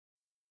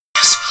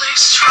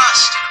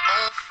trusted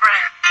old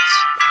friends,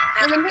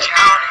 never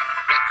counting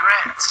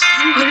regrets.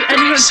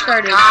 Anyone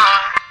started. I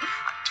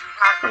do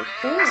not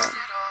rest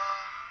at all.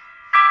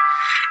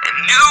 In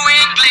New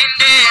England,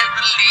 as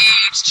the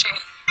leaves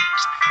change,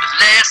 the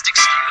last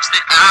excuse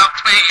that I'll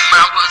claim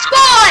I was a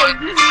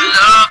boy who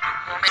loved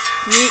a woman.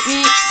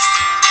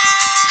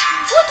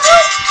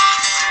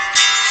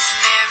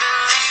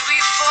 Merrily we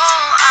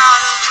fall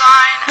out of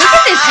line.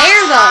 Look at his hair,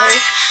 though.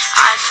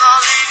 I'd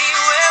fall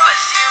anywhere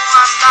with you.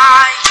 I'm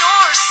by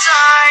your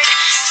side,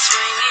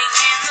 swinging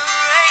in the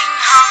rain,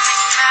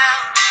 humming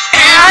now.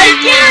 And I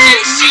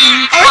can't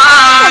seem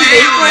far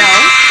away.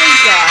 Thank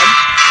God.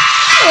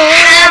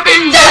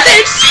 Heaven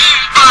doesn't seem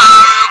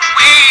far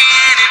away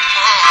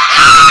anymore.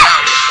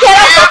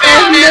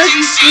 Heaven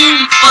doesn't seem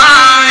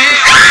far away.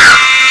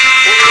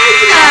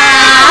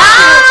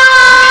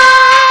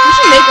 We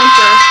should make one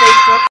for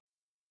Facebook.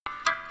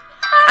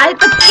 I have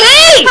to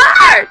pee!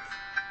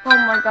 Oh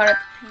my God, I have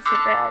to pee so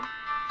bad.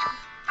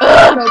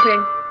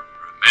 Coping.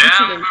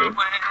 Remember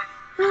when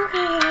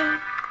Okay.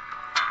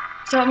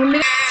 So I'm gonna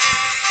make.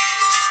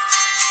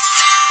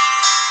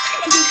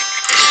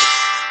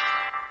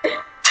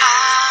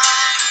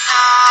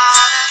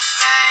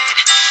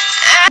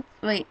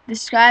 Wait,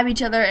 describe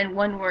each other in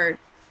one word.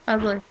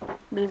 Ugly.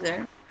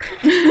 Loser.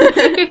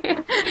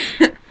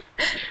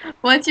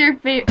 What's your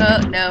favorite?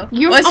 Oh no.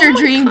 What's your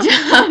dream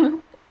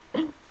job?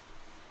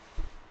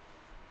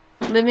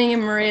 Living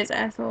in Maria's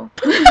asshole.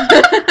 Alright,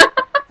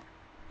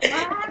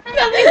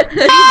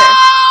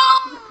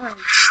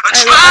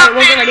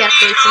 we'll get ready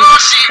after this.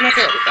 I'm not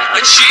gonna do that.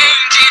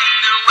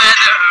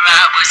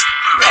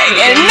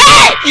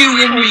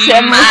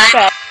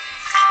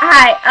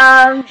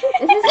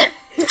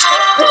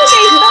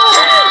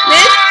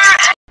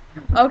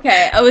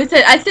 Okay,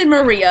 I said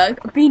Maria.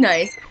 Be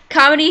nice.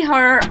 Comedy,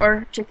 horror,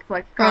 or chick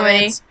flick?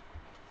 Comedy.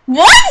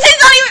 What?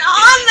 It's not even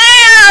on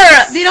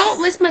there! They don't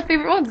list my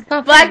favorite ones. It's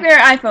not Blackberry,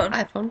 iPhone.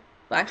 iPhone.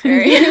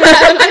 Blackberry.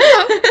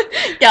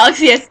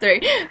 Galaxy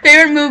S3.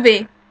 Favorite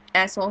movie?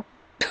 Asshole.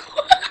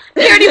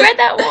 You already read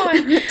that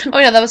one. Oh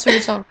yeah, that was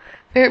favorite song.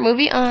 Favorite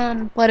movie?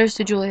 Letters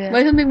to Juliet.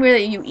 What's something weird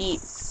that you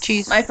eat?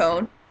 Cheese. My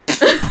phone.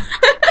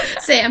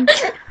 Sam.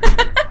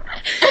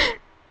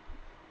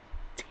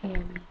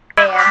 Tammy.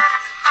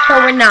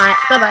 But we're not.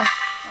 Bye bye.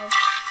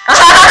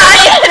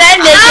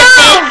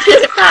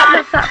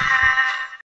 Stop.